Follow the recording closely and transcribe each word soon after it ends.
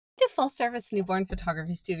full-service newborn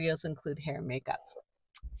photography studios include hair and makeup?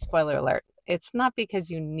 Spoiler alert, it's not because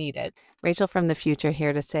you need it. Rachel from the future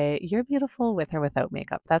here to say you're beautiful with or without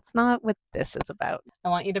makeup. That's not what this is about. I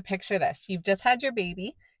want you to picture this. You've just had your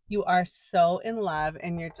baby. You are so in love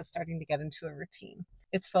and you're just starting to get into a routine.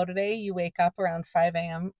 It's photo day. You wake up around 5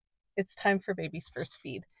 a.m. It's time for baby's first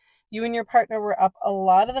feed. You and your partner were up a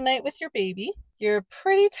lot of the night with your baby. You're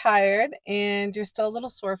pretty tired and you're still a little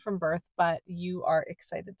sore from birth, but you are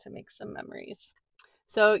excited to make some memories.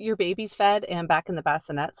 So your baby's fed and back in the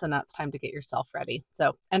bassinet, so now it's time to get yourself ready.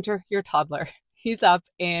 So enter your toddler. He's up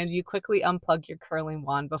and you quickly unplug your curling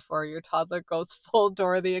wand before your toddler goes full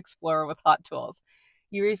Dora the Explorer with hot tools.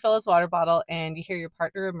 You refill his water bottle and you hear your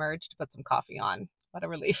partner emerge to put some coffee on. What a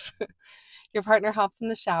relief. Your partner hops in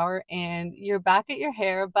the shower and you're back at your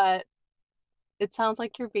hair, but it sounds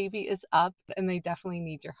like your baby is up and they definitely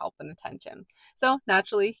need your help and attention. So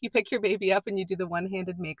naturally, you pick your baby up and you do the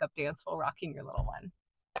one-handed makeup dance while rocking your little one.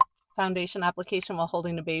 Foundation application while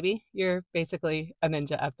holding a baby, you're basically a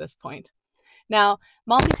ninja at this point. Now,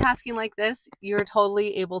 multitasking like this, you're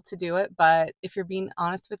totally able to do it, but if you're being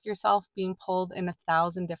honest with yourself, being pulled in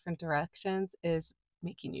 1,000 different directions is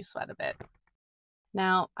making you sweat a bit.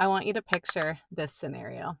 Now, I want you to picture this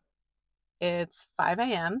scenario. It's 5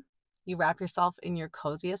 a.m. You wrap yourself in your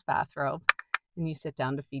coziest bathrobe and you sit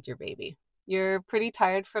down to feed your baby. You're pretty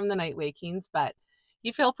tired from the night wakings, but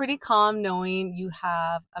you feel pretty calm knowing you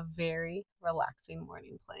have a very relaxing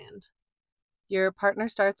morning planned. Your partner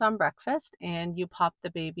starts on breakfast and you pop the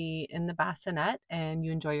baby in the bassinet and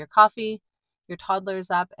you enjoy your coffee. Your toddler's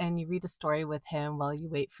up and you read a story with him while you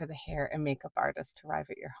wait for the hair and makeup artist to arrive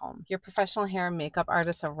at your home. Your professional hair and makeup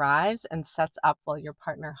artist arrives and sets up while your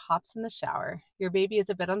partner hops in the shower. Your baby is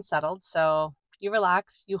a bit unsettled, so you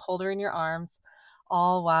relax, you hold her in your arms,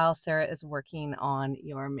 all while Sarah is working on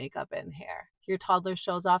your makeup and hair. Your toddler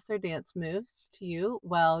shows off their dance moves to you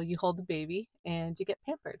while you hold the baby and you get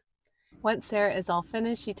pampered. Once Sarah is all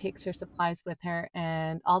finished, she takes her supplies with her,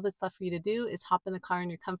 and all that's left for you to do is hop in the car in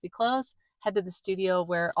your comfy clothes, head to the studio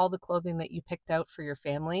where all the clothing that you picked out for your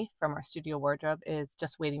family from our studio wardrobe is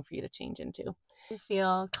just waiting for you to change into. You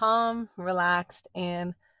feel calm, relaxed,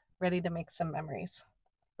 and ready to make some memories.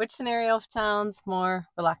 Which scenario sounds more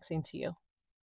relaxing to you?